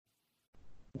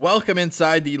Welcome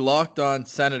inside the Locked On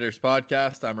Senators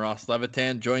podcast. I'm Ross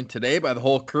Levitan, joined today by the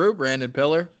whole crew, Brandon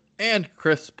Pillar and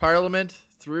Chris Parliament,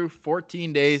 through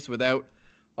 14 days without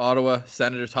Ottawa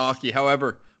Senators hockey.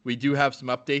 However, we do have some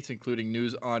updates, including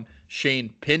news on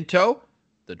Shane Pinto,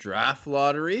 the draft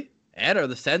lottery, and are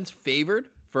the Sens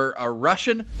favored for a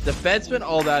Russian defenseman?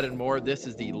 All that and more. This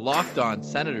is the Locked On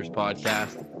Senators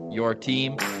podcast, your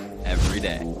team every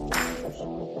day.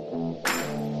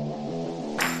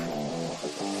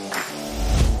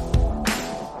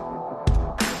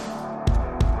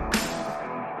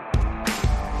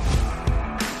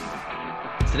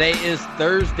 Today is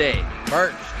Thursday,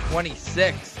 March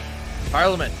 26th.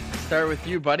 Parliament, start with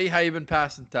you, buddy. How you been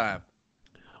passing time?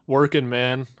 Working,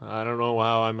 man. I don't know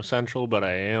how I'm essential, but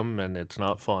I am, and it's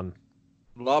not fun.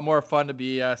 A lot more fun to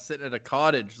be sitting at a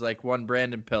cottage like one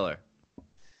Brandon Pillar.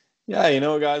 Yeah,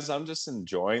 guys, I'm just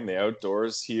enjoying the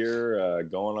outdoors here,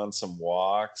 going on some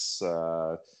walks,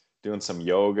 doing some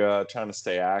yoga, trying to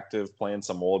stay active, playing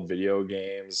some old video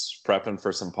games, prepping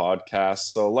for some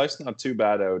podcasts. So life's not too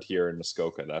bad out here in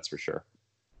Muskoka, that's for sure.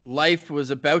 Life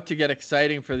was about to get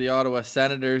exciting for the Ottawa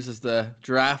Senators as the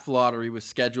draft lottery was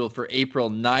scheduled for April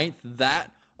 9th.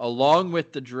 That, along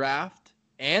with the draft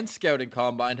and scouting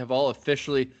combine, have all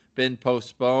officially been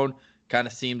postponed. Kind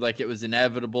of seemed like it was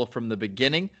inevitable from the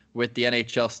beginning, with the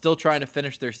NHL still trying to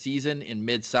finish their season in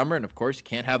midsummer. And of course, you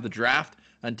can't have the draft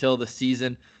until the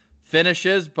season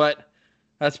finishes, but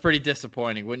that's pretty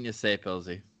disappointing, wouldn't you say,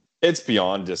 Pilsy? It's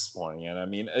beyond disappointing. And I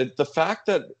mean, the fact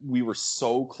that we were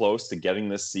so close to getting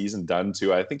this season done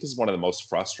too, I think is one of the most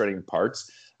frustrating parts.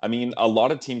 I mean, a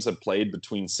lot of teams have played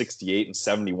between 68 and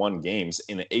 71 games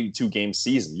in an 82-game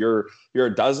season. You're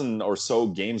a dozen or so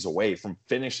games away from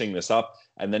finishing this up,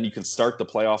 and then you can start the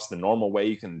playoffs the normal way.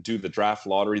 You can do the draft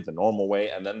lottery the normal way,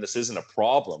 and then this isn't a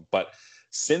problem. But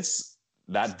since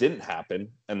that didn't happen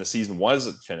and the season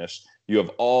wasn't finished, you have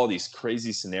all these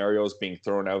crazy scenarios being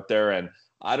thrown out there. And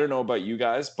I don't know about you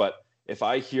guys, but if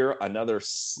I hear another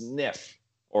sniff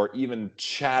or even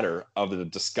chatter of the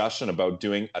discussion about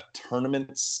doing a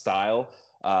tournament style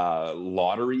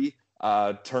lottery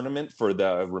tournament for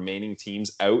the remaining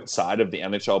teams outside of the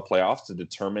NHL playoffs to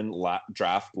determine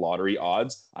draft lottery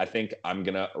odds, I think I'm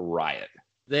going to riot.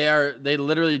 They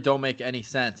literally don't make any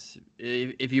sense.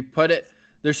 If you put it,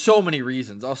 there's so many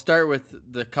reasons. I'll start with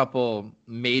the couple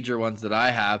major ones that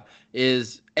I have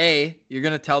is you're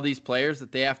going to tell these players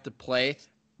that they have to play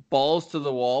balls to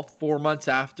the wall 4 months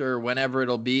after, whenever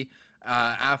it'll be,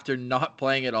 after not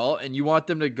playing at all. And you want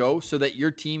them to go so that your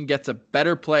team gets a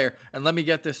better player. And let me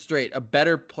get this straight, a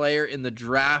better player in the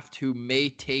draft who may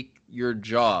take your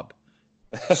job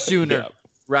sooner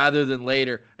rather than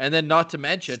later. And then not to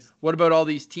mention, what about all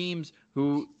these teams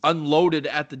who unloaded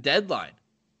at the deadline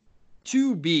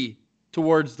to be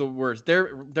towards the worst? Their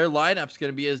lineup's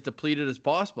going to be as depleted as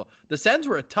possible. The Sens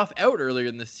were a tough out earlier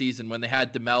in the season when they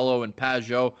had DeMello and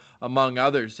Pajot, among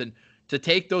others. And to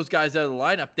take those guys out of the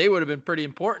lineup, they would have been pretty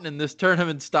important in this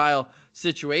tournament-style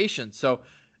situation. So,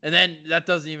 and then that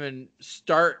doesn't even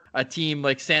start a team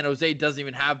like San Jose doesn't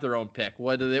even have their own pick.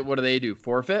 What do they do?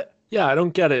 Forfeit? Yeah, I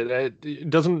don't get it. It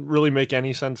doesn't really make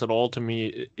any sense at all to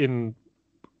me in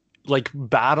like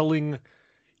battling.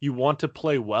 You want to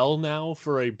play well now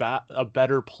for a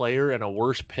better player and a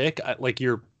worse pick. Like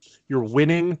you're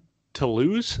winning to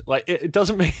lose. Like it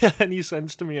doesn't make any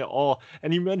sense to me at all.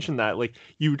 And you mentioned that like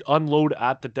you'd unload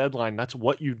at the deadline. That's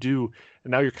what you do. And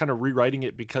now you're kind of rewriting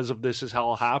it because of this is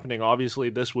how happening.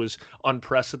 Obviously, this was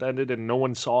unprecedented and no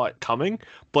one saw it coming.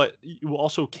 But you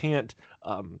also can't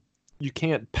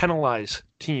penalize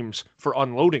teams for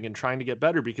unloading and trying to get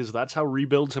better because that's how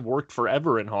rebuilds have worked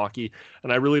forever in hockey.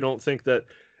 And I really don't think that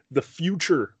the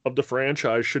future of the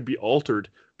franchise should be altered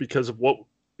because of what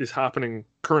is happening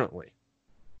currently.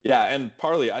 Yeah, and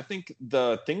Parley, I think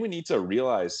the thing we need to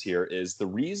realize here is the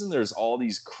reason there's all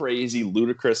these crazy,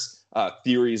 ludicrous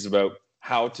theories about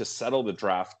how to settle the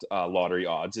draft lottery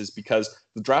odds is because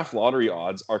the draft lottery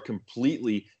odds are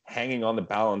completely hanging on the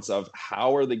balance of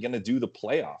how are they going to do the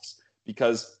playoffs.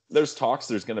 Because there's talks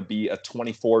there's going to be a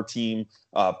 24-team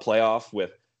playoff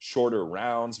with shorter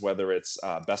rounds, whether it's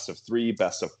best of 3,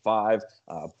 best of 5,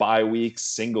 bye weeks,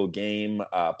 single game,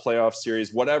 playoff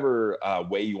series, whatever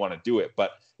way you want to do it.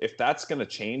 But if that's going to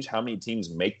change how many teams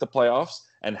make the playoffs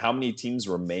and how many teams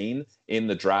remain in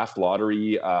the draft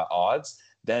lottery odds,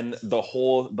 then the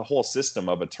whole system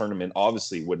of a tournament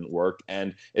obviously wouldn't work.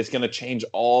 And it's going to change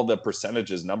all the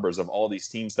percentages numbers of all these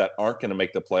teams that aren't going to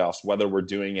make the playoffs, whether we're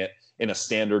doing it in a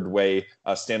standard way,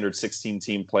 a standard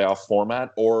 16-team playoff format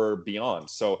or beyond.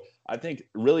 So I think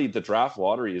really the draft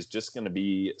lottery is just going to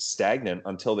be stagnant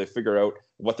until they figure out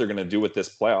what they're going to do with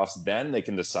this playoffs. Then they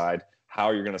can decide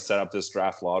how you're going to set up this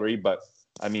draft lottery. But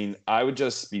I mean, I would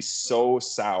just be so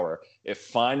sour if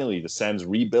finally the Sens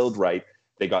rebuild right.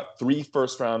 They got 3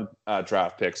 first-round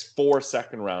draft picks, 4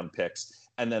 second-round picks,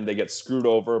 and then they get screwed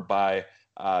over by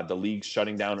the league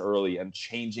shutting down early and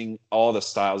changing all the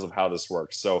styles of how this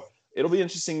works. So it'll be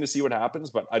interesting to see what happens,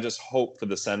 but I just hope for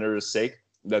the Senators' sake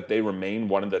that they remain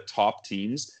one of the top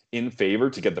teams in favor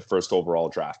to get the first overall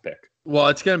draft pick. Well,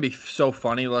 it's going to be so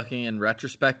funny looking in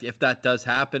retrospect if that does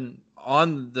happen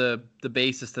on the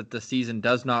basis that the season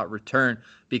does not return,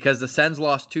 because the Sens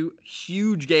lost 2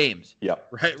 huge games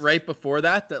right before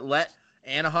that let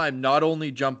Anaheim not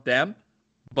only jump them,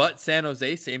 but San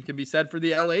Jose. Same can be said for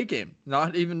the LA game.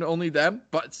 Not even only them,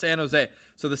 but San Jose.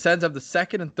 So the Sens have the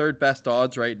second and third best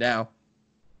odds right now.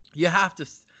 You have to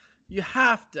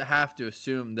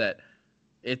assume that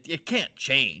it can't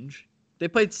change. They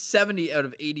played 70 out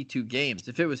of 82 games.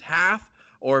 If it was half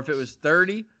or if it was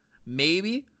 30,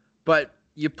 maybe, but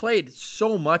you played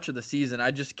so much of the season.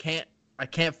 I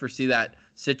can't foresee that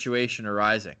situation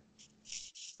arising.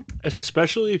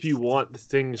 Especially if you want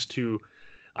things to,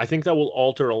 I think that will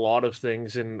alter a lot of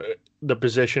things in the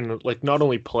position, like not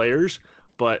only players,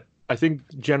 but I think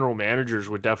general managers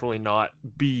would definitely not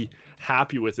be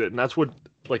happy with it. And that's what,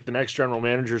 like, the next general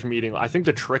managers meeting, I think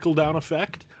the trickle-down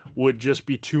effect would just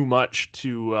be too much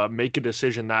to make a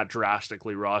decision that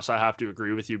drastically, Ross. I have to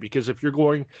agree with you, because if you're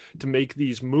going to make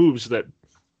these moves that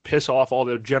piss off all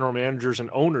the general managers and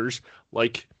owners,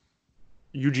 like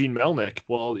Eugene Melnyk,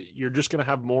 well, you're just going to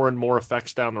have more and more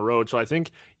effects down the road. So I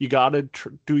think you got to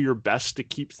do your best to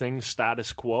keep things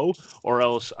status quo, or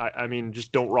else, I mean,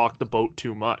 just don't rock the boat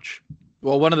too much.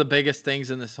 Well, one of the biggest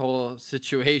things in this whole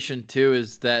situation, too,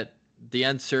 is that the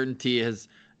uncertainty has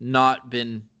not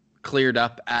been cleared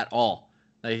up at all.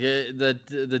 Like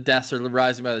the deaths are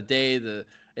rising by the day.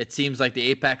 It seems like the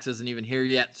apex isn't even here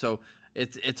yet. So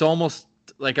it's almost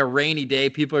like a rainy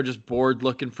day. People are just bored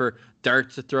looking for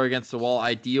darts to throw against the wall.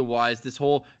 Idea-wise, this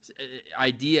whole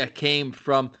idea came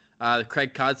from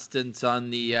Craig Constance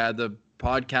on the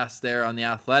podcast there on The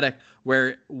Athletic,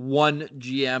 where one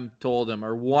GM told him,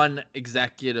 or one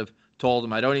executive told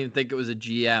him. I don't even think it was a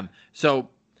GM. So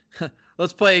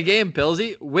let's play a game,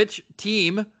 Pilsy. Which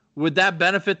team would that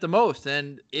benefit the most?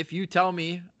 And if you tell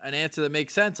me an answer that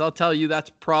makes sense, I'll tell you that's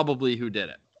probably who did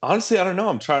it. Honestly, I don't know.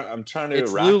 I'm trying to.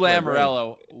 It's Lou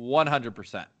Lamoriello,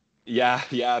 100%.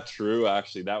 Yeah, true.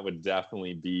 Actually, that would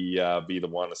definitely be the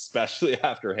one, especially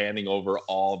after handing over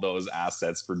all those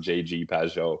assets for JG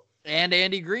Pageau. And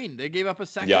Andy Green. They gave up a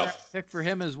second pick for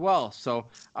him as well. So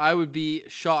I would be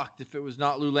shocked if it was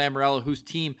not Lou Lamoriello, whose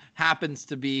team happens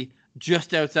to be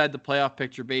just outside the playoff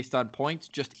picture based on points,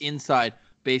 just inside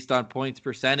based on points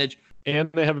percentage.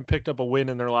 And they haven't picked up a win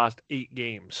in their last 8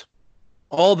 games.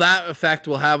 All that effect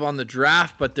will have on the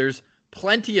draft, but there's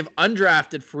plenty of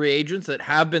undrafted free agents that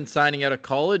have been signing out of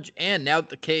college. And now that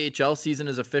the KHL season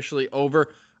is officially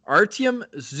over, Artyom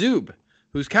Zub,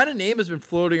 whose kind of name has been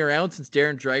floating around since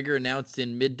Darren Dreger announced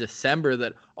in mid-December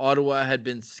that Ottawa had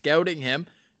been scouting him.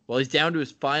 Well, he's down to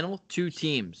his final 2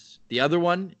 teams. The other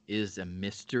one is a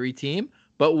mystery team,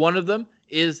 but one of them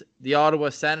is the Ottawa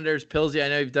Senators. Pilsy, I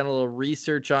know you've done a little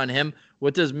research on him.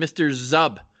 What does Mr.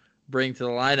 Zub bring to the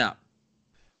lineup?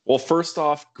 Well, first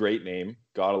off, great name.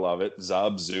 Gotta love it.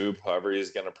 Zub, however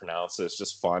he's going to pronounce it. It's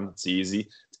just fun. It's easy.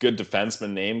 It's a good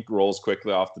defenseman name. Rolls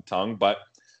quickly off the tongue. But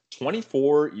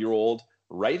 24-year-old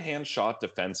right-hand shot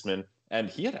defenseman, and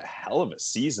he had a hell of a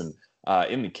season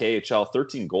in the KHL,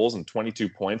 13 goals and 22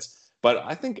 points. But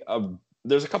I think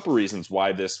there's a couple reasons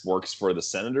why this works for the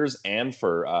Senators and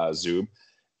for Zub.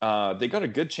 They got a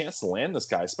good chance to land this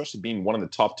guy, especially being one of the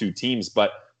top 2 teams.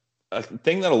 But a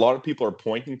thing that a lot of people are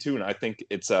pointing to, and I think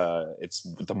it's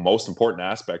the most important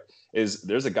aspect, is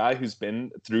there's a guy who's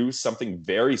been through something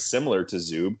very similar to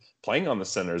Zub playing on the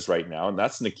Senators right now, and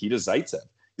that's Nikita Zaitsev.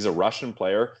 He's a Russian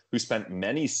player who spent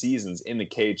many seasons in the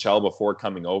KHL before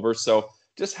coming over. So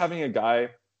just having a guy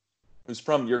who's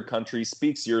from your country,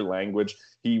 speaks your language,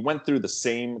 he went through the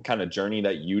same kind of journey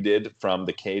that you did from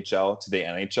the KHL to the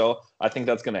NHL. I think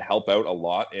that's going to help out a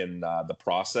lot in the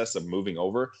process of moving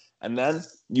over. And then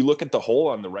you look at the hole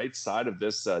on the right side of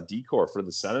this decor for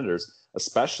the Senators,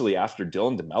 especially after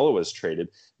Dylan DeMello was traded.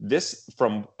 This,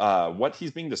 from what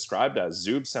he's being described as,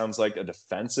 Zub sounds like a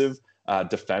defensive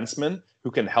defenseman who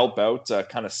can help out,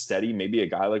 kind of steady, maybe a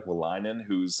guy like Wolanin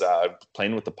who's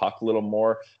playing with the puck a little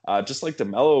more. Just like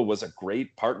DeMello was a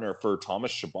great partner for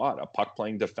Thomas Chabot, a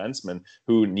puck-playing defenseman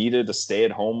who needed a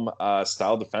stay-at-home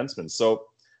style defenseman. So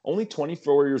only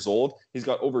 24 years old. He's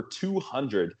got over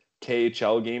 200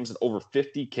 KHL games and over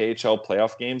 50 KHL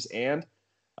playoff games. And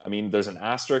I mean, there's an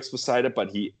asterisk beside it, but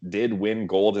he did win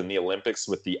gold in the Olympics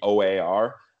with the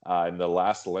OAR in the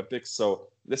last Olympics. So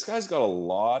this guy's got a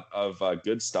lot of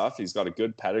good stuff. He's got a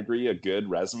good pedigree, a good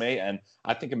resume, and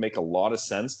I think it make a lot of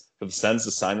sense for the Sens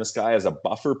to sign this guy as a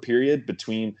buffer period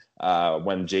between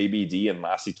when JBD and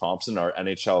Lassie Thompson are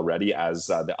NHL ready as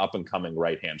the up-and-coming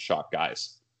right-hand shot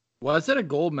guys. Was it a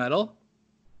gold medal?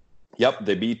 Yep,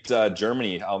 they beat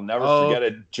Germany. I'll never forget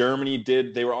it. Germany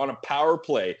they were on a power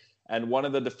play, and one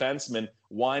of the defensemen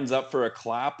winds up for a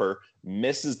clapper,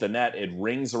 misses the net. It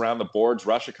rings around the boards.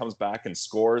 Russia comes back and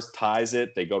scores, ties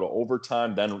it. They go to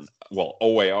overtime. Then,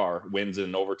 OAR wins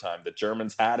in overtime. The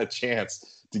Germans had a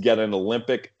chance to get an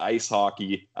Olympic ice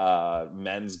hockey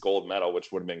men's gold medal,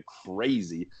 which would have been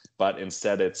crazy. But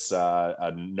instead, it's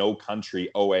a no-country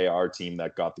OAR team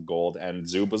that got the gold, and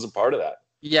Zub was a part of that.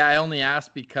 Yeah, I only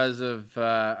asked because of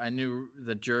I knew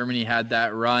that Germany had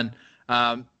that run.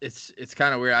 It's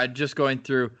kind of weird. I'm just going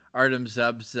through Artem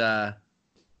Zub's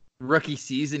rookie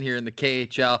season here in the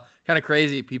KHL. Kind of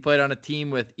crazy. He played on a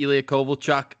team with Ilya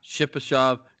Kovalchuk,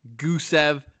 Shipachyov,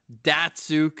 Gusev,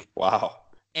 Datsuk,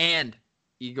 and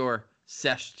Igor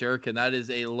Shesterkin. That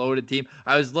is a loaded team.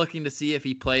 I was looking to see if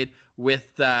he played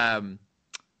with Zaitsev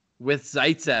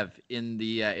in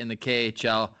the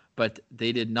KHL, but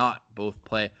they did not both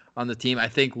play on the team. I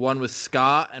think one was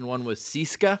Ska and one was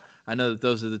Siska. I know that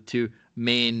those are the two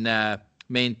main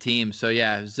teams. So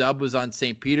yeah, Zub was on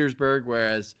St. Petersburg,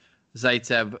 whereas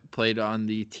Zaitsev played on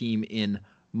the team in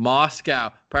Moscow.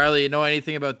 Parley, you know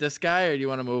anything about this guy, or do you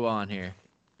want to move on here?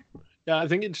 Yeah, I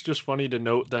think it's just funny to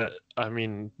note that, I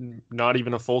mean, not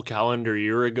even a full calendar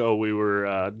year ago, we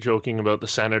were joking about the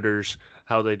Senators,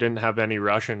 how they didn't have any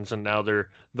Russians, and now they're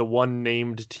the one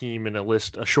named team in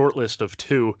a short list of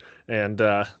two. And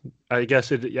I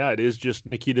guess it is just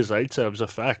Nikita Zaitsev's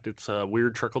effect. It's a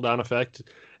weird trickle-down effect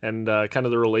and kind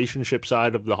of the relationship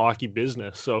side of the hockey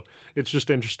business. So it's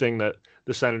just interesting that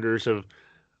the Senators have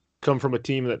come from a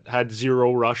team that had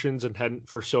zero Russians and hadn't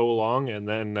for so long, and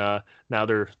then now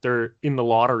they're in the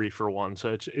lottery for one.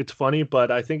 So it's funny,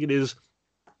 but I think it is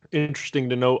interesting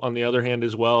to note on the other hand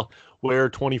as well where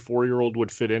a 24-year-old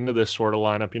would fit into this sort of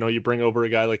lineup. You know, you bring over a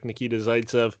guy like Nikita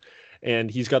Zaitsev, and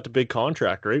he's got the big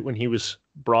contract, right? When he was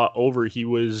brought over, he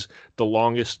was the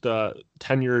longest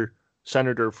tenure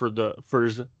Senator for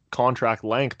his contract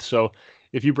length. So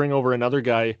if you bring over another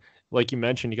guy, like you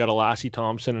mentioned, you got a Lassie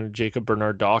Thompson and a Jacob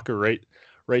Bernard Docker right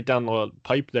down the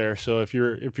pipe there. So if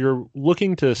you're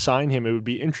looking to sign him, it would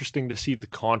be interesting to see the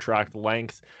contract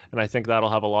length, and I think that'll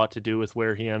have a lot to do with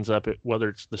where he ends up, whether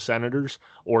it's the Senators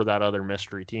or that other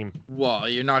mystery team. Well,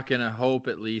 you're not going to hope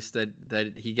at least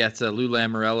that he gets a Lou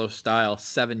Lamoriello style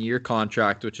 7-year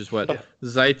contract, which is what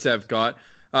Zaitsev got.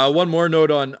 One more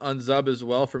note on Zub as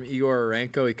well from Igor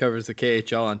Arenko. He covers the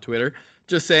KHL on Twitter,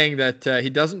 just saying that he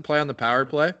doesn't play on the power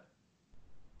play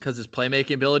because his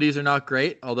playmaking abilities are not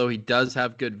great, although he does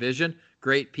have good vision,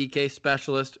 great PK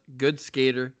specialist, good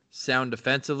skater, sound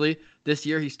defensively. This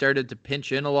year he started to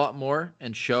pinch in a lot more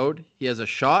and showed he has a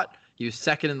shot. He was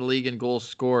second in the league in goals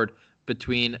scored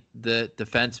between the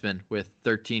defensemen with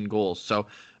 13 goals. So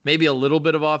maybe a little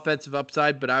bit of offensive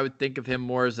upside, but I would think of him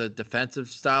more as a defensive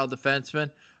style defenseman.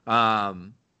 I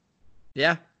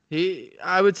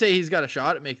would say he's got a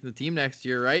shot at making the team next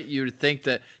year, right? You would think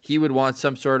that he would want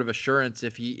some sort of assurance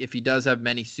if he does have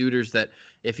many suitors, that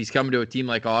if he's coming to a team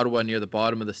like Ottawa near the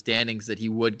bottom of the standings, that he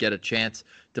would get a chance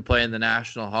to play in the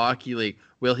National Hockey League.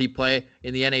 Will he play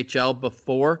in the NHL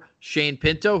before Shane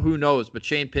Pinto? Who knows? But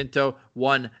Shane Pinto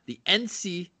won the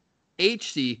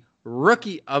NCHC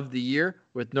Rookie of the Year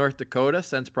with North Dakota.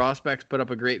 Sens Prospects put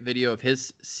up a great video of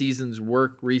his season's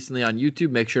work recently on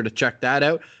YouTube. Make sure to check that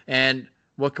out. And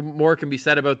what more can be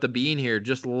said about the Bean here?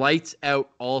 Just lights out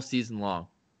all season long.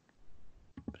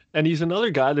 And he's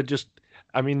another guy that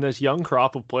this young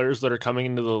crop of players that are coming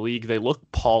into the league, they look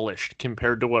polished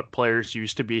compared to what players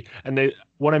used to be. And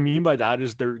what I mean by that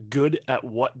is they're good at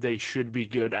what they should be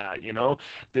good at. You know,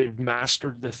 they've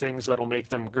mastered the things that'll make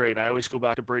them great. I always go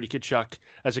back to Brady Tkachuk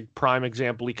as a prime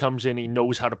example. He comes in, he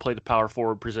knows how to play the power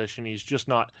forward position. He's just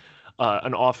not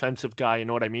an offensive guy, you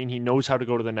know what I mean? He knows how to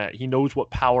go to the net. He knows what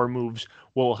power moves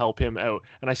will help him out.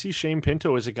 And I see Shane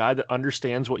Pinto as a guy that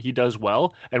understands what he does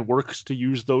well and works to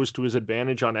use those to his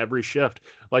advantage on every shift,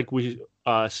 like we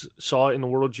saw in the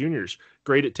World Juniors.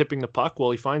 Great at tipping the puck. Well,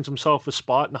 he finds himself a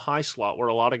spot in the high slot where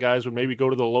a lot of guys would maybe go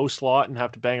to the low slot and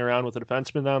have to bang around with a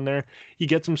defenseman down there. He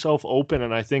gets himself open,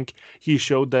 and I think he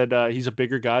showed that he's a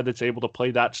bigger guy that's able to play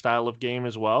that style of game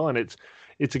as well. And it's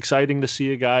exciting to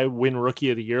see a guy win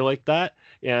Rookie of the Year like that.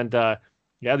 And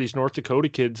these North Dakota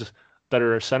kids that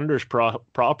are a Senators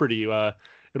property,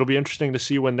 it'll be interesting to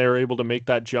see when they're able to make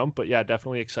that jump. But yeah,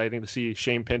 definitely exciting to see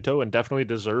Shane Pinto, and definitely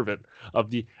deserve it of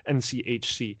the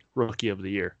NCHC Rookie of the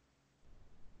Year.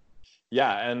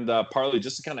 Yeah, and Parley,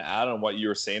 just to kind of add on what you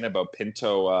were saying about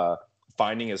Pinto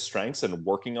finding his strengths and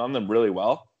working on them really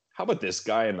well. How about this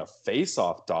guy in the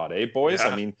face-off dot, eh, boys? Yeah.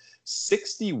 I mean,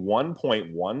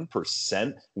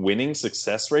 61.1% winning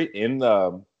success rate in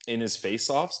his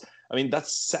face-offs. I mean,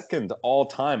 that's second all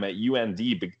time at UND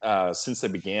since they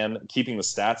began keeping the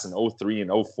stats in 03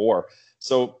 and 04.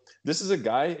 So this is a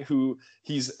guy who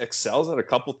excels at a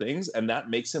couple things, and that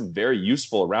makes him very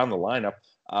useful around the lineup.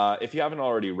 If you haven't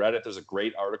already read it, there's a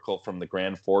great article from the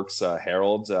Grand Forks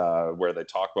Herald where they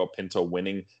talk about Pinto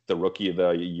winning the Rookie of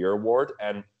the Year award.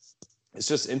 And it's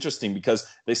just interesting because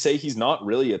they say he's not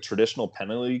really a traditional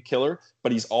penalty killer,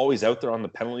 but he's always out there on the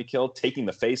penalty kill, taking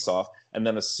the face off. And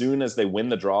then as soon as they win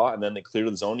the draw and then they clear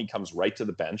the zone, he comes right to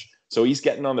the bench. So he's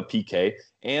getting on the PK.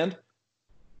 And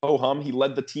he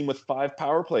led the team with 5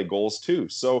 power play goals too.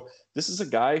 So this is a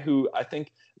guy who I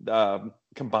think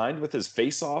combined with his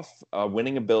face-off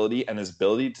winning ability and his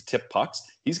ability to tip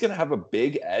pucks, he's going to have a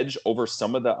big edge over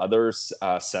some of the other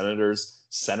Senators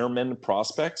centerman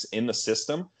prospects in the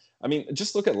system. I mean,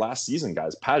 just look at last season,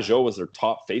 guys. Pajot was their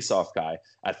top face-off guy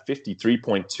at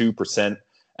 53.2%.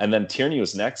 And then Tierney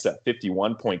was next at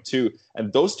 51.2.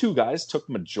 And those two guys took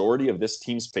majority of this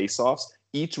team's face-offs,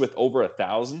 each with over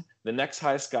 1,000. The next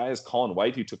highest guy is Colin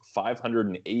White, who took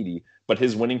 580, but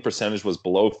his winning percentage was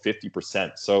below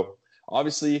 50%. So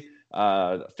obviously,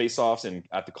 face-offs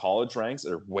at the college ranks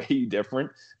are way different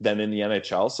than in the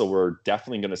NHL. So we're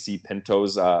definitely going to see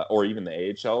Pinto's, or even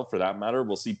the AHL for that matter,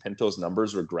 we'll see Pinto's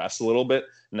numbers regress a little bit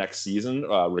next season,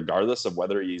 regardless of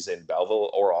whether he's in Belleville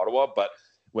or Ottawa. But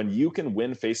when you can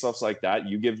win face-offs like that,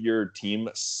 you give your team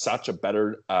such a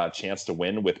better chance to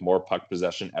win with more puck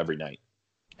possession every night.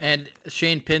 And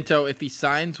Shane Pinto, if he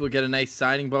signs, will get a nice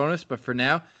signing bonus. But for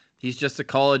now, he's just a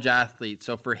college athlete.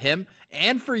 So for him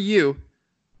and for you,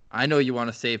 I know you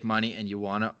want to save money and you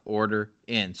want to order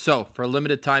in. So for a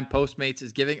limited time, Postmates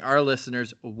is giving our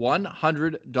listeners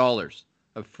 $100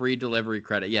 of free delivery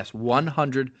credit. Yes,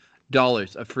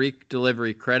 $100 of free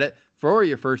delivery credit for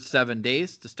your first 7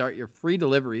 days. To start your free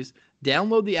deliveries,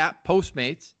 download the app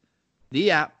Postmates, the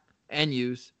app, and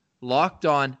use Locked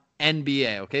On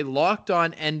NBA. Okay, Locked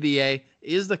On NBA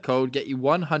is the code. Get you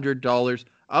 $100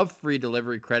 of free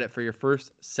delivery credit for your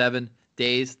first 7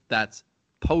 days. That's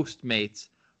Postmates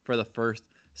for the first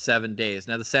 7 days.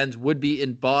 Now, the Sens would be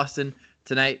in Boston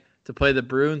tonight to play the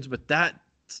Bruins, but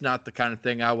that's not the kind of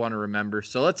thing I want to remember.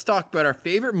 So let's talk about our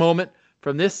favorite moment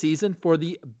from this season for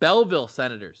the Belleville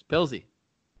Senators. Pilsy.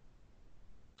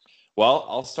 Well,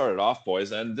 I'll start it off,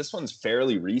 boys, and this one's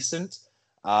fairly recent.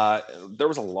 There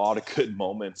was a lot of good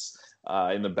moments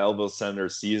in the Belleville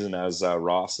Senators season, as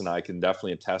Ross and I can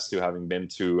definitely attest to, having been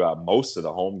to most of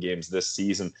the home games this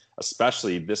season.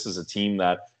 Especially, this is a team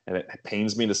that, and it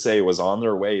pains me to say, was on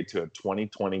their way to a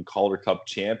 2020 Calder Cup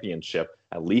championship,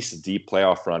 at least a deep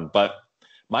playoff run. But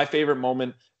my favorite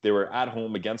moment, they were at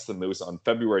home against the Moose on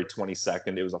February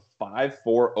 22nd. It was a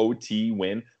 5-4 OT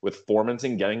win with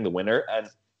Formanton getting the winner. And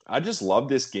I just love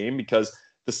this game because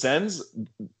the Sens,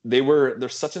 they're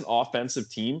such an offensive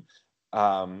team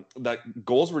that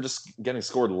goals were just getting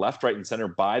scored left, right, and center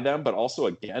by them, but also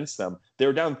against them. They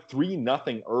were down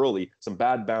 3-0 early, some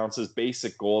bad bounces,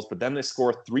 basic goals, but then they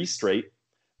score 3 straight.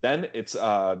 Then it's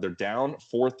they're down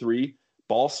 4-3.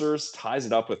 Balcers ties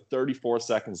it up with 34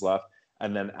 seconds left,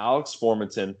 and then Alex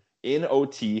Formanton in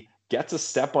OT gets a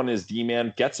step on his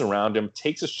D-man, gets around him,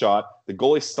 takes a shot. The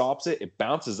goalie stops it. It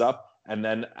bounces up. And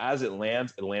then as it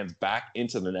lands back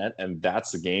into the net, and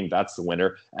that's the game. That's the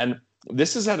winner. And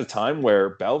this is at a time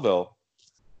where Belleville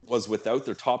was without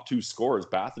their top 2 scorers.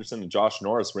 Batherson and Josh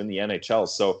Norris were in the NHL.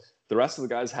 So the rest of the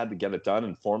guys had to get it done,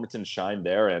 and Formanton shined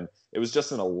there. And it was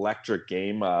just an electric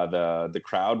game. The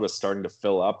crowd was starting to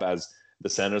fill up as the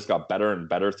Senators got better and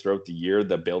better throughout the year.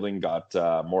 The building got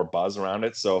more buzz around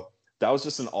it. So that was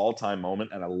just an all-time moment,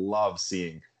 and I love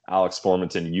seeing Alex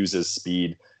Formanton use his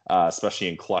speed, especially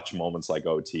in clutch moments like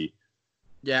OT.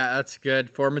 Yeah, that's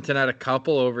good. Formanton had a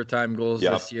couple overtime goals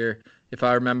this year, if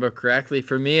I remember correctly.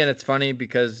 For me, and it's funny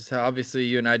because obviously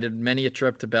you and I did many a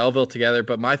trip to Belleville together,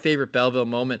 but my favorite Belleville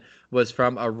moment was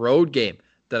from a road game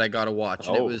that I got to watch.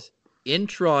 And it was in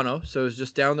Toronto, so it was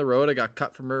just down the road. I got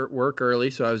cut from work early,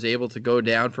 so I was able to go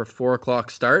down for 4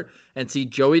 o'clock start and see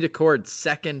Joey Dacord's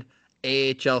second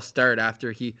AHL start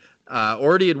after he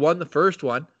already had won the first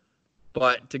one.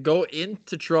 But to go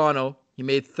into Toronto, he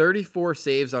made 34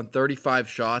 saves on 35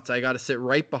 shots. I got to sit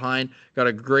right behind, got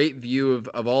a great view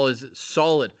of all his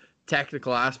solid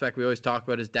technical aspect. We always talk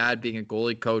about his dad being a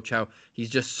goalie coach, how he's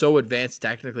just so advanced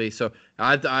technically. So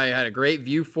I had a great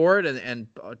view for it, and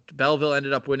Belleville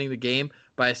ended up winning the game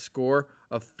by a score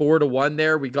of 4-1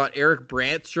 there. We got Eric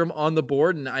Brandstrom on the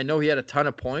board, and I know he had a ton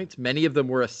of points. Many of them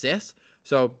were assists.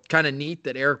 So kind of neat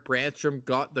that Eric Brandstrom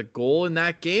got the goal in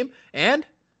that game. And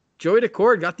Joey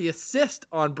Decord got the assist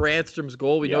on Brandstrom's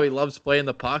goal. We know he loves playing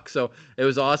the puck, so it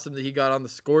was awesome that he got on the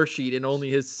score sheet in only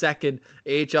his second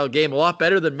AHL game. A lot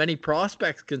better than many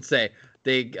prospects can say.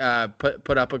 They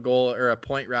put up a goal, or a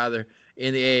point rather,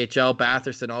 in the AHL.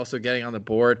 Batherson also getting on the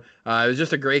board. It was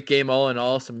just a great game all in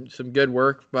all. Some good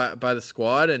work by the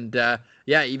squad. And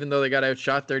even though they got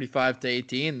outshot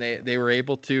 35-18, they were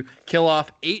able to kill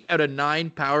off 8 out of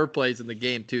 9 power plays in the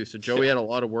game too. So Joey had a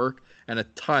lot of work and a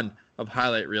ton of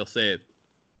highlight reel save.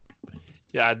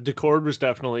 Yeah, Decord was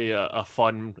definitely a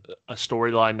fun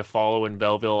storyline to follow in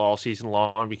Belleville all season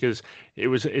long, because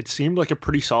it seemed like a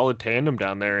pretty solid tandem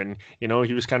down there, and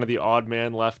he was kind of the odd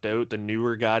man left out, the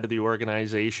newer guy to the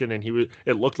organization, and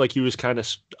it looked like he was kind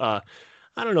of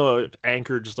I don't know if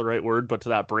anchored is the right word, but to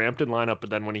that Brampton lineup. But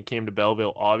then when he came to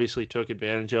Belleville, obviously took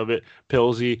advantage of it.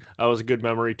 Pilsy, that was a good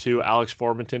memory too. Alex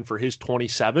Formanton for his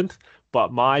 27th.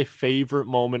 But my favorite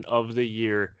moment of the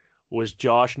year was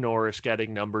Josh Norris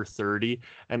getting number 30.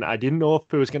 And I didn't know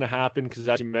if it was going to happen because,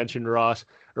 as you mentioned, Ross,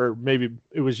 or maybe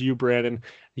it was you, Brandon,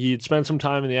 he'd spent some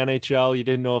time in the NHL. You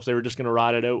didn't know if they were just going to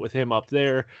ride it out with him up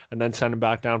there and then send him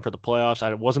back down for the playoffs.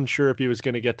 I wasn't sure if he was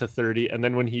going to get to 30. And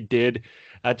then when he did,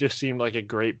 that just seemed like a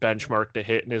great benchmark to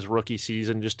hit in his rookie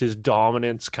season. Just his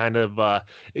dominance kind of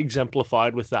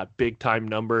exemplified with that big-time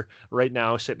number. Right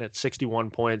now, sitting at 61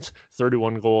 points,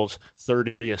 31 goals,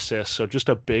 30 assists. So just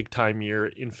a big-time year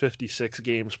in 56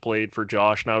 games played for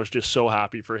Josh. And I was just so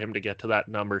happy for him to get to that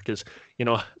number because,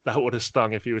 that would have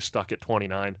stung if he was stuck at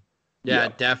 29. Yeah,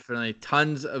 definitely.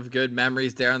 Tons of good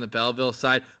memories there on the Belleville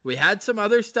side. We had some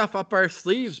other stuff up our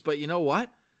sleeves, but you know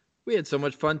what? We had so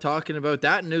much fun talking about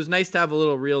that, and it was nice to have a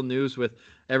little real news with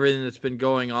everything that's been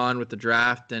going on with the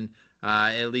draft and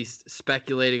at least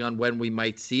speculating on when we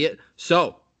might see it.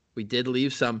 So we did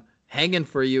leave some hanging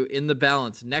for you in the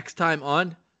balance. Next time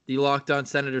on the Locked On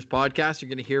Senators podcast, you're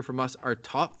going to hear from us our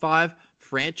top 5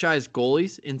 franchise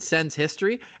goalies in Sens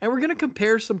history, and we're going to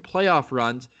compare some playoff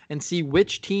runs and see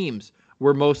which teams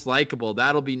were most likable.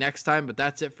 That'll be next time, but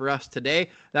that's it for us today.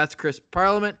 That's Chris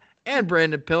Parliament and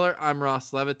Brandon Pillar. I'm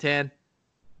Ross Levitan.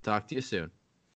 Talk to you soon.